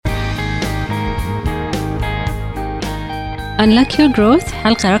Unlock Your Growth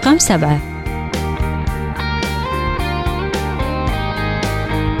حلقة رقم 7.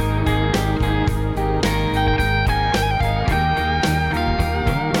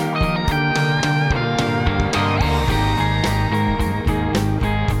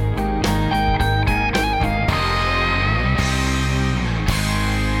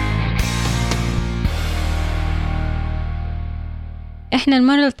 احنا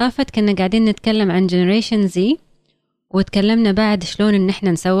المرة اللي طافت كنا قاعدين نتكلم عن Generation Z، وتكلمنا بعد شلون ان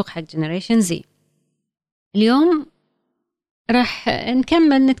احنا نسوق حق Generation Z. اليوم راح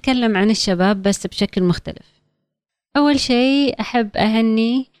نكمل نتكلم عن الشباب بس بشكل مختلف. اول شيء احب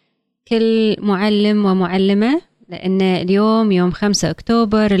اهني كل معلم ومعلمة، لان اليوم يوم 5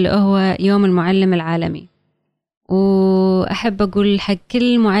 أكتوبر اللي هو يوم المعلم العالمي، وأحب أقول حق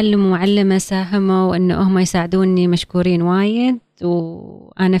كل معلم ومعلمة ساهموا إنه هم يساعدوني مشكورين وايد،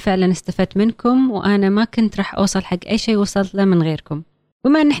 وأنا فعلا استفدت منكم، وأنا ما كنت رح أوصل حق أي شيء وصلت له من غيركم.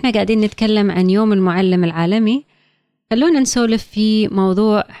 بما إن إحنا قاعدين نتكلم عن يوم المعلم العالمي، خلونا نسولف في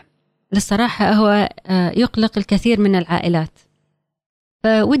موضوع للصراحة هو يقلق الكثير من العائلات.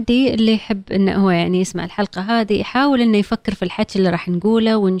 فودي اللي يحب إنه هو يعني يسمع الحلقة هذه يحاول إنه يفكر في الحكي اللي راح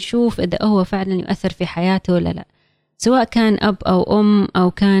نقوله، ونشوف إذا هو فعلا يؤثر في حياته ولا لا، سواء كان أب أو أم،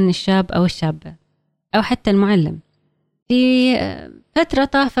 أو كان الشاب أو الشابة، أو حتى المعلم. في فترة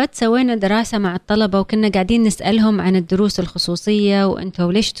طافت سوينا دراسة مع الطلبة، وكنا قاعدين نسألهم عن الدروس الخصوصية،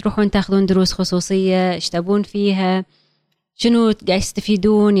 وأنتوا ليش تروحون تاخذون دروس خصوصية، ايش تبون فيها، شنو قاعد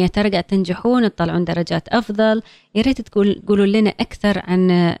يستفيدون، يا ترى قاعد تنجحون تطلعون درجات أفضل. يا ريت تقولوا لنا أكثر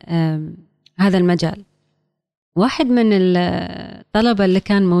عن هذا المجال. واحد من الطلبة اللي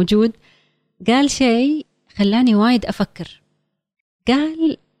كان موجود قال شيء خلاني وايد أفكر.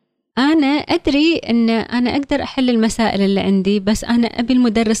 قال أنا أدري أن أنا أقدر أحل المسائل اللي عندي، بس أنا أبي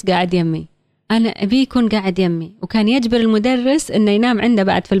المدرس قاعد يمي، أنا أبي يكون قاعد يمي. وكان يجبر المدرس أنه ينام عنده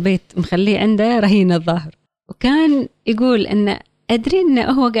بعد في البيت، مخليه عنده رهين الظهر. وكان يقول أن أدري أنه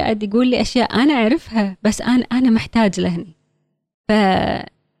هو قاعد يقول لي أشياء أنا أعرفها، بس أنا محتاج لهني.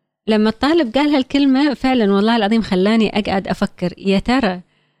 فلما الطالب قال هالكلمة فعلا والله العظيم خلاني أقعد أفكر، يا ترى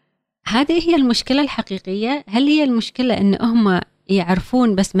هذه هي المشكلة الحقيقية؟ هل هي المشكلة أن هم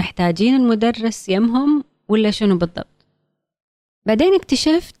يعرفون بس محتاجين المدرس يمهم، ولا شنو بالضبط؟ بعدين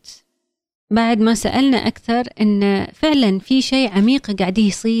اكتشفت بعد ما سألنا أكثر أن فعلا في شيء عميق قاعد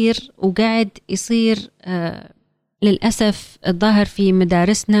يصير، وقاعد يصير للأسف الظاهر في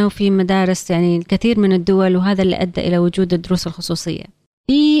مدارسنا وفي مدارس يعني الكثير من الدول، وهذا اللي أدى إلى وجود الدروس الخصوصية.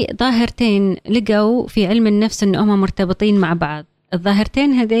 في ظاهرتين لقوا في علم النفس أن هم مرتبطين مع بعض.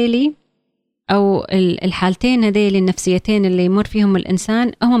 الظاهرتين هذيلي أو الحالتين هذيلي النفسيتين اللي يمر فيهم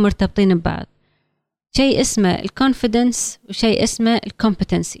الإنسان هم مرتبطين ببعض. شيء اسمه الكونفيدنس وشيء اسمه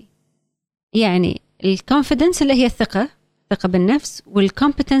الكومبتنسي. يعني الكونفيدنس اللي هي الثقة بالنفس،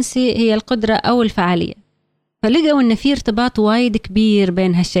 والكومبتنسي هي القدرة أو الفعالية. فلقوا أن في ارتباط وايد كبير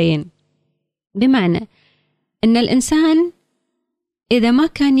بين هالشيئين، بمعنى أن الإنسان إذا ما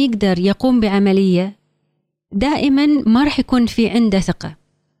كان يقدر يقوم بعملية دائما ما رح يكون في عنده ثقة.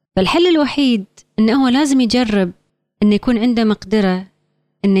 فالحل الوحيد أنه هو لازم يجرب أنه يكون عنده مقدرة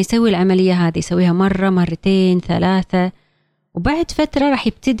أنه يسوي العملية هذه، يسويها مرة مرتين 3، وبعد فترة راح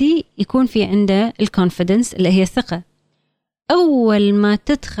يبتدي يكون في عنده الكونفيدنس اللي هي الثقة. أول ما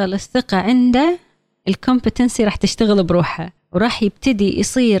تدخل الثقة عنده، الكومبتنسي راح تشتغل بروحها، وراح يبتدي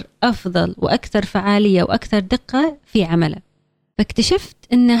يصير أفضل وأكثر فعالية وأكثر دقة في عمله. فاكتشفت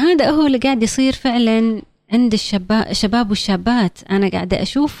أن هذا هو اللي قاعد يصير فعلا عند الشباب والشابات. أنا قاعدة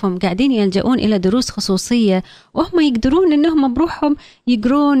أشوفهم قاعدين يلجؤون إلى دروس خصوصية، وهم يقدرون أنهم بروحهم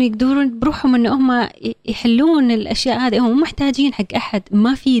يقدرون بروحهم أنهم يحلون الأشياء هذه، هم محتاجين حق أحد،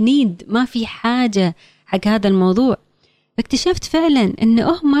 ما في نيد، ما في حاجة حق هذا الموضوع. فاكتشفت فعلا أن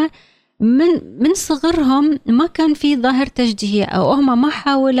هم من صغرهم ما كان في ظاهر تشجيعية، أو هم ما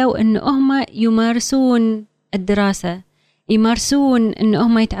حاولوا أن هم يمارسون الدراسة، يمارسون أن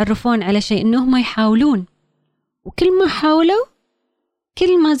هم يتعرفون على شيء، أن هم يحاولون. وكل ما حاولوا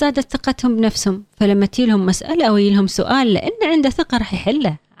كل ما زادت ثقتهم بنفسهم. فلما تيلهم مسألة أو يلهم سؤال، لأن عنده ثقة راح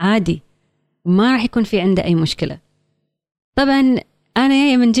يحله عادي، ما راح يكون في عنده أي مشكلة. طبعا أنا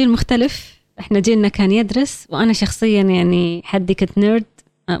جاية من جيل مختلف، إحنا جيلنا كان يدرس، وأنا شخصيا يعني حدي كنت نيرد.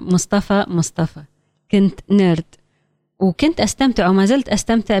 مصطفى كنت نيرد، وكنت أستمتع وما زلت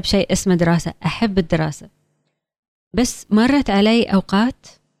أستمتع بشيء اسمه دراسة. أحب الدراسة، بس مرت علي أوقات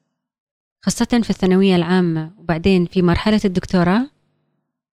خاصة في الثانوية العامة وبعدين في مرحلة الدكتوراه،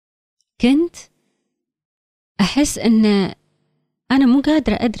 كنت أحس أن أنا مو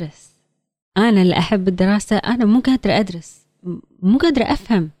قادرة أدرس. أنا اللي أحب الدراسة، أنا مو قادرة أدرس، مو قادرة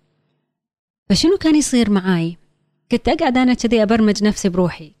أفهم. فشنو كان يصير معاي؟ كنت أقعد أنا كذي أبرمج نفسي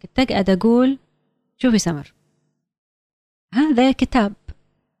بروحي، كنت أقعد أقول شوفي سمر، هذا كتاب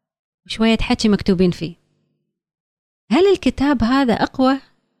وشوية حكي مكتوبين فيه، هل الكتاب هذا أقوى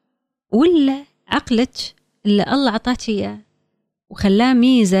ولا عقلك اللي الله عطاك إياه وخلاه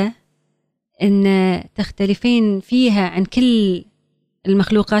ميزة إن تختلفين فيها عن كل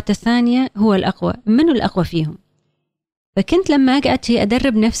المخلوقات الثانية هو الأقوى؟ منو الأقوى فيهم؟ فكنت لما أقعد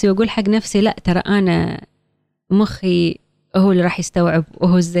أدرب نفسي وأقول حق نفسي لا ترى أنا مخي هو اللي راح يستوعب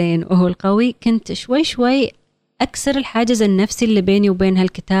وهو الزين وهو القوي، كنت شوي شوي أكسر الحاجز النفسي اللي بيني وبين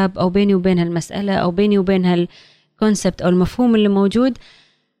هالكتاب أو بيني وبين هالمسألة أو بيني وبين هالكونسبت أو المفهوم اللي موجود،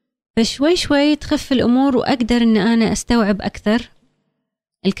 فشوي شوي تخف الأمور وأقدر أن أنا أستوعب أكثر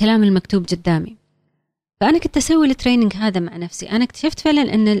الكلام المكتوب قدامي. فأنا كنت أسوي التريننج هذا مع نفسي. أنا اكتشفت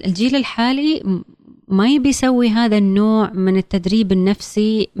فعلا أن الجيل الحالي ما يبي يسوي هذا النوع من التدريب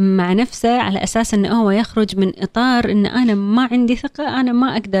النفسي مع نفسه على أساس أنه هو يخرج من إطار أن أنا ما عندي ثقة، أنا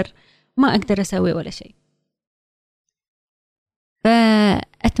ما أقدر أسوي ولا شيء.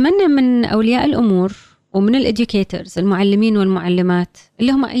 فأتمنى من أولياء الأمور ومن الإديوكيترز المعلمين والمعلمات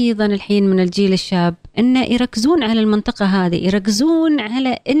اللي هم أيضا الحين من الجيل الشاب أن يركزون على المنطقة هذه، يركزون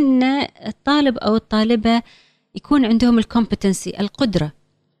على أن الطالب أو الطالبة يكون عندهم الكومبتنسي، القدرة،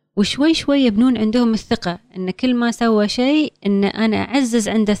 وشوي شوي يبنون عندهم الثقة أن كل ما سوى شيء أن أنا أعزز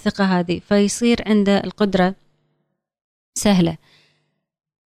عنده الثقة هذه فيصير عنده القدرة سهلة.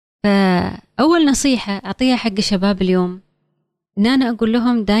 فأول نصيحة أعطيها حق الشباب اليوم أن أنا أقول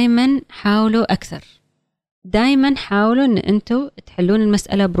لهم دايما حاولوا أكثر، دايما حاولوا أن أنتوا تحلون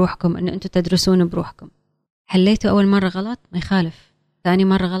المسألة بروحكم، أن أنتوا تدرسون بروحكم. حليتوا أول مرة غلط ما يخالف، ثاني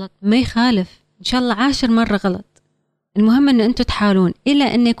مرة غلط ما يخالف، إن شاء الله 10 مرة غلط، المهم أن أنتوا تحاولون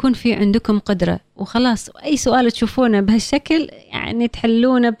إلى أن يكون في عندكم قدرة وخلاص. وأي سؤال تشوفونه بهالشكل يعني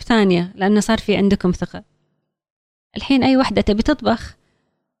تحلونه بثانية لأن صار في عندكم ثقة. الحين أي وحدة تبي تطبخ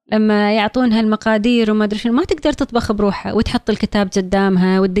لما يعطونها المقادير وما أدري شنو ما تقدر تطبخ بروحها، وتحط الكتاب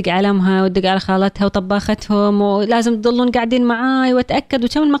قدامها وتدق على أمها وتدق على خالتها وطباختهم ولازم تضلون قاعدين معاي وتأكد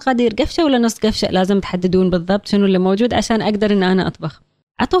وكم المقادير، قفشة ولا نص قفشة، لازم تحددون بالضبط شنو اللي موجود عشان أقدر إن أنا أطبخ.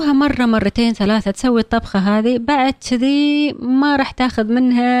 عطوها مرة مرتين ثلاثة تسوي الطبخة هذه، بعد كذي ما راح تاخذ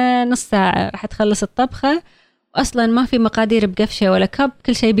منها نص ساعة راح تخلص الطبخة، وأصلا ما في مقادير بقفشة ولا كب،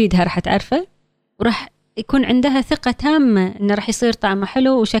 كل شيء بيدها راح تعرفه، وراح يكون عندها ثقة تامة إنه راح يصير طعمه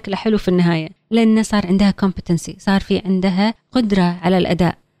حلو وشكله حلو في النهاية، لأن صار عندها competency، صار في عندها قدرة على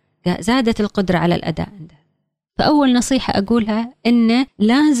الأداء، زادت القدرة على الأداء عندها. فأول نصيحة أقولها إنه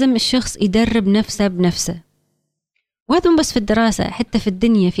لازم الشخص يدرب نفسه بنفسه، وهذا بس في الدراسة، حتى في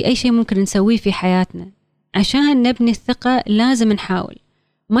الدنيا في أي شيء ممكن نسويه في حياتنا عشان نبني الثقة لازم نحاول.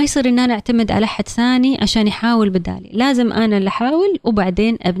 ما يصير إن أنا أعتمد على حد ثاني عشان يحاول بدالي، لازم أنا اللي أحاول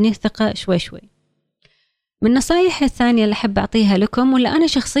وبعدين أبني الثقة شوي شوي. من النصايح الثانية اللي أحب أعطيها لكم ولا أنا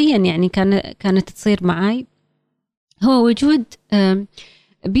شخصيا يعني كانت تصير معاي، هو وجود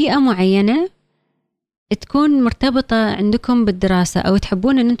بيئة معينة تكون مرتبطة عندكم بالدراسة أو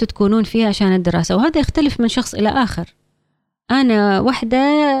تحبون أن أنتم تكونون فيها عشان الدراسة، وهذا يختلف من شخص إلى آخر. أنا واحدة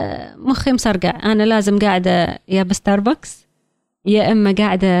مخي مسرقع، أنا لازم قاعدة يا بستاربكس يا إما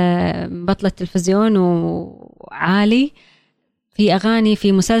قاعدة بطلة تلفزيون وعالي في أغاني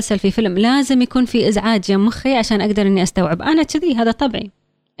في مسلسل في فيلم، لازم يكون في إزعاج يا مخي عشان أقدر أني أستوعب. أنا كذي، هذا طبعي.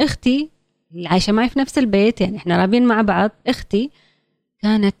 أختي عايشة معي في نفس البيت، يعني إحنا رابين مع بعض، أختي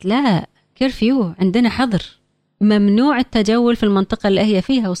كانت لا كرفيو، عندنا حظر، ممنوع التجول في المنطقة اللي هي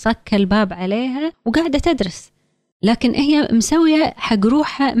فيها، وصك الباب عليها وقاعدة تدرس، لكن هي مسوية حق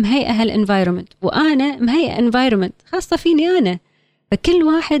روحها مهيئة هالانفايرومنت، وأنا مهيئة انفايرومنت خاصة فيني أنا. فكل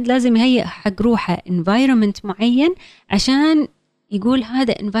واحد لازم يهيئ حق روحه انفايرومنت معين عشان يقول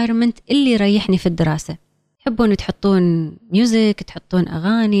هذا انفايرومنت اللي يريحني في الدراسة. تحبون تحطون ميوزك، تحطون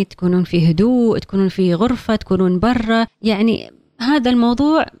أغاني، تكونون في هدوء، تكونون في غرفة، تكونون برا، يعني هذا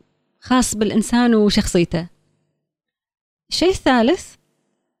الموضوع خاص بالإنسان وشخصيته. الشيء الثالث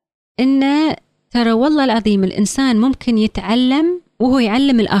إنه ترى والله العظيم الإنسان ممكن يتعلم وهو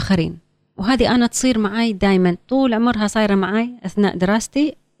يعلم الآخرين، وهذه أنا تصير معي دايما، طول عمرها صايرة معي أثناء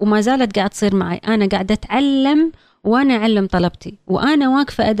دراستي وما زالت قاعد تصير معي. أنا قاعدة أتعلم وأنا أعلم طلبتي، وأنا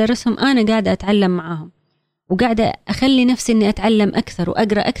واقفة أدرسهم أنا قاعدة أتعلم معهم، وقاعدة أخلي نفسي أني أتعلم أكثر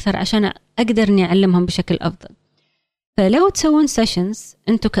وأقرأ أكثر عشان أقدر أني أعلمهم بشكل أفضل. فلو تسوون سيشنز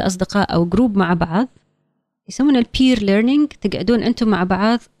أنتوا كأصدقاء أو جروب مع بعض يسمون البير ليرنينج، تقعدون أنتوا مع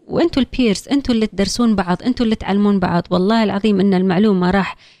بعض وأنتوا البيرز، أنتوا اللي تدرسون بعض، أنتوا اللي تعلمون بعض، والله العظيم أن المعلومة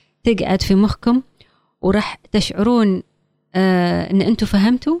راح تقعد في مخكم وراح تشعرون أن أنتوا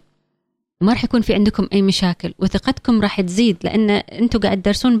فهمتوا ما راح يكون في عندكم أي مشاكل، وثقتكم راح تزيد، لأن أنتوا قاعد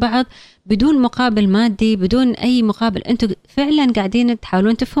تدرسون بعض بدون مقابل مادي، بدون أي مقابل، أنتوا فعلا قاعدين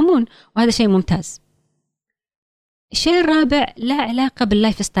تحاولون تفهمون، وهذا شيء ممتاز. الشيء الرابع له علاقة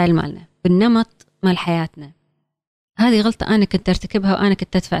باللايف ستايل مالنا، بالنمط مال حياتنا. هذه غلطة أنا كنت أرتكبها وأنا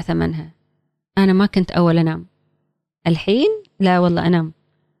كنت أدفع ثمنها. أنا ما كنت أول أنام، الحين لا والله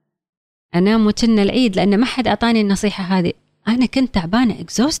أنام وكنا العيد، لأن ما حد أعطاني النصيحة هذه. أنا كنت تعبانة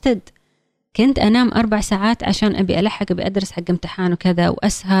exhausted، كنت أنام 4 ساعات عشان أبي ألحق، أبي أدرس حق امتحان وكذا،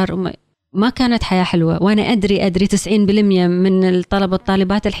 وأسهر ما كانت حياة حلوة. وأنا أدري 90% من الطلبة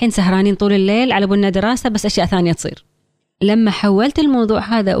والطالبات الحين سهرانين طول الليل على بنا دراسة، بس أشياء ثانية تصير. لما حولت الموضوع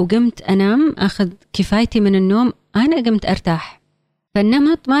هذا وقمت أنام، أخذ كفايتي من النوم، أنا قمت أرتاح.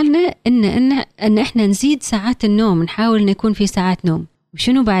 فالنمط مالنا إن إحنا نزيد ساعات النوم، نحاول نكون في ساعات نوم.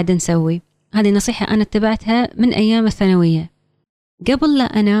 وشنو بعد نسوي؟ هذه نصيحة أنا اتبعتها من أيام الثانوية. قبل لا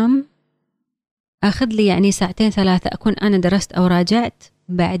أنام أخذ لي يعني 2-3 أكون أنا درست أو راجعت،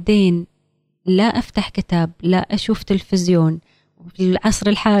 بعدين لا أفتح كتاب، لا أشوف تلفزيون في العصر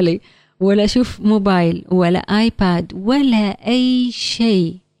الحالي، ولا أشوف موبايل ولا آيباد ولا أي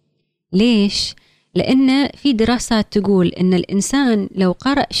شيء. ليش؟ لأن في دراسات تقول إن الإنسان لو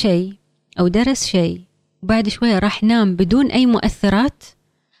قرأ شيء أو درس شيء وبعد شوية راح نام بدون أي مؤثرات،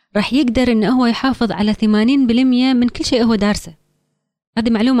 راح يقدر إنه هو يحافظ على 80% من كل شيء هو دارسه. هذه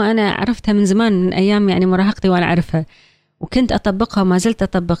معلومة أنا عرفتها من زمان، من أيام يعني مراهقتي وأنا أعرفها، وكنت أطبقها وما زلت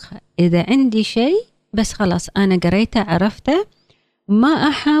أطبقها. إذا عندي شيء بس خلاص أنا قريته عرفته، ما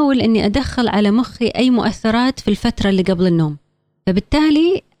أحاول إني أدخل على مخي أي مؤثرات في الفترة اللي قبل النوم.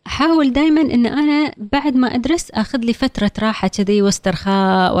 فبالتالي أحاول دايما إن أنا بعد ما أدرس أخذ لي فترة راحة كذي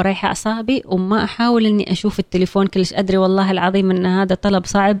واسترخاء وريحة أعصابي، وما أحاول إني أشوف التليفون كلش. أدري والله العظيم إن هذا طلب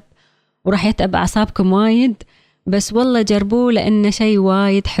صعب وراح يتعب أعصابكم وايد، بس والله جربوه لأنه شيء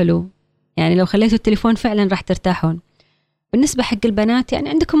وايد حلو. يعني لو خليتوا التليفون فعلا راح ترتاحون. بالنسبة حق البنات يعني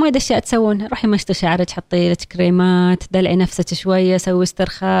عندكم وايد أشياء تسوونها، روحي مشطي شعرك، حطي لك كريمات، دلعي نفسك شوية، سوي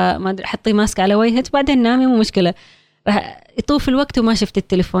استرخاء، ما أدري، حطي ماسك على وجهك، بعدين نامي، مو مشكلة، راح يطوف الوقت وما شفت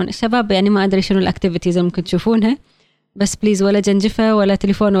التليفون. الشباب يعني ما أدري شنو الأكتيفيتيز اللي ممكن تشوفونها، بس بليز ولا جنجفة ولا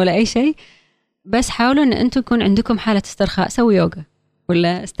تليفون ولا أي شيء، بس حاولوا أن أنتم يكون عندكم حالة استرخاء، سوي يوغا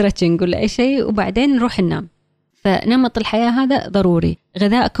ولا ستريتشنج ولا أي شيء، وبعدين نروح ننام. فنمط الحياة هذا ضروري.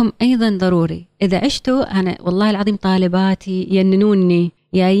 غذائكم أيضا ضروري. إذا عشتوا، أنا والله العظيم طالباتي يننوني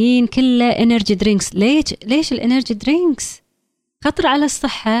جايين كله انرجي درينكس. ليش الانرجي درينكس؟ خطر على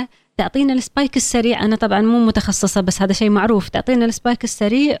الصحة، تعطينا السبايك السريع. أنا طبعا مو متخصصة بس هذا شيء معروف، تعطينا السبايك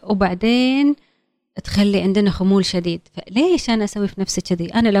السريع وبعدين تخلي عندنا خمول شديد. فليش أنا أسوي في نفسي كذي؟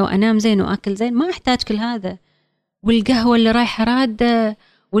 أنا لو أنام زين وأكل زين ما أحتاج كل هذا. والقهوة اللي رايحة رادة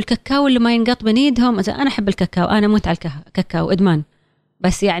والكاكاو اللي ما ينقط بين ايدهم. أنا أحب الكاكاو، أنا موت على الكاكاو إدمان،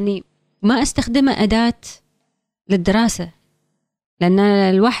 بس يعني ما أستخدمه أداة للدراسة، لأن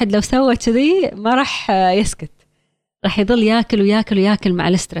الواحد لو سوى كذي ما راح يسكت، راح يضل ياكل وياكل وياكل مع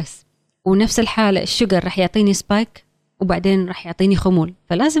الاسترس. ونفس الحالة الشجر راح يعطيني سبايك وبعدين راح يعطيني خمول.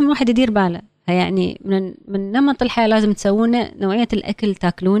 فلازم الواحد يدير باله. يعني من نمط الحياة لازم تسوونه، نوعية الأكل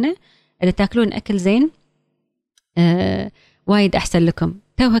تاكلونه. إذا تاكلون أكل زين وايد أحسن لكم.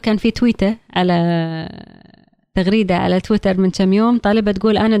 توها كان في تويتة على تغريدة على تويتر من كم يوم، طالبة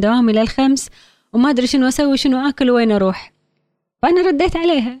تقول أنا دوامي لل5 وما أدري شنو أسوي، شنو أكل وين أروح. فأنا رديت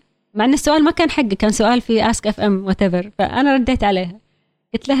عليها، مع أن السؤال ما كان حقي، كان سؤال في Ask FM whatever. فأنا رديت عليها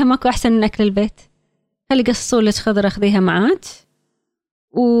قلت لها ماكو أحسن من أكل البيت. خلي قصصوا لك خضرة خذيها معات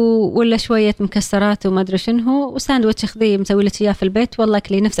ولا شوية مكسرات وما أدري شنو، وساندويتش خذيه مسوي لك إياه في البيت، والله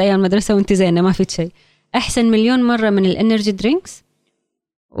كلي نفس أيام المدرسة وانت زينة ما في شيء. أحسن مليون مرة من الانرجي درينكس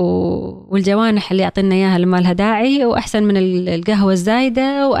والجوانح اللي يعطينا إياها اللي ما لها داعي، وأحسن من القهوة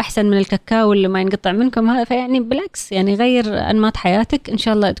الزايدة، وأحسن من الكاكاو اللي ما ينقطع منكم هذا. فيعني بالعكس، يعني غير أنماط حياتك إن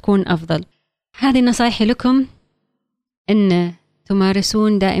شاء الله تكون أفضل. هذه نصايحي لكم، إن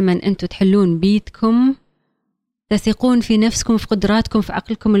تمارسون دائما، أنتوا تحلون بيتكم، تثقون في نفسكم، في قدراتكم، في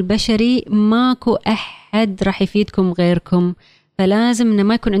عقلكم البشري. ماكو أحد راح يفيدكم غيركم. فلازم إن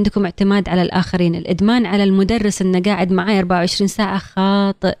ما يكون عندكم اعتماد على الآخرين. الإدمان على المدرس إنه قاعد معي 24 ساعة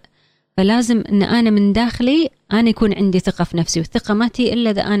خاطئ. فلازم إن أنا من داخلي أنا يكون عندي ثقة في نفسي، والثقة ما تي إلا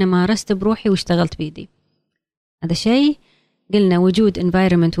إذا أنا مارست بروحي واشتغلت بيدي. هذا شيء قلنا، وجود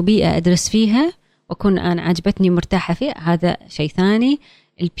environment وبيئة أدرس فيها وأكون أنا عجبتني مرتاحة فيها، هذا شيء ثاني.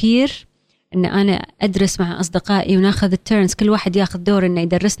 البير، إن أنا أدرس مع أصدقائي وناخذ التيرنز، كل واحد ياخذ دور إنه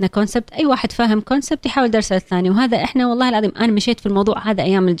يدرسنا كونسبت، أي واحد فاهم كونسبت يحاول درسه الثاني. وهذا إحنا والله العظيم أنا مشيت في الموضوع هذا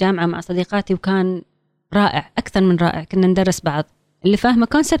أيام الجامعة مع صديقاتي، وكان رائع، أكثر من رائع. كنا ندرس بعض، اللي فاهمه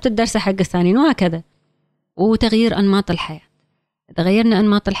كونسبت الدرس حق الثاني، وهكذا. وتغيير أنماط الحياة، إذا غيرنا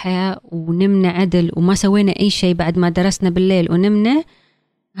أنماط الحياة ونمنا عدل وما سوينا أي شيء بعد ما درسنا بالليل ونمنا،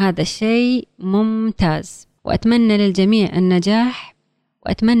 هذا الشيء ممتاز. وأتمنى للجميع النجاح،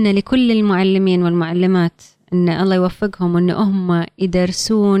 وأتمنى لكل المعلمين والمعلمات أن الله يوفقهم وأن هم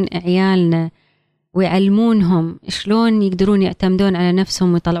يدرسون عيالنا ويعلمونهم شلون يقدرون يعتمدون على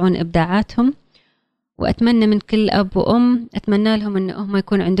نفسهم ويطلعون إبداعاتهم. وأتمنى من كل أب وأم، أتمنى لهم أن هم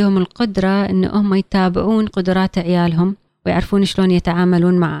يكون عندهم القدرة أن هم يتابعون قدرات عيالهم ويعرفون شلون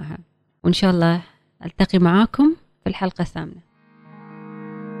يتعاملون معها. وإن شاء الله ألتقي معاكم في الحلقة الثامنة.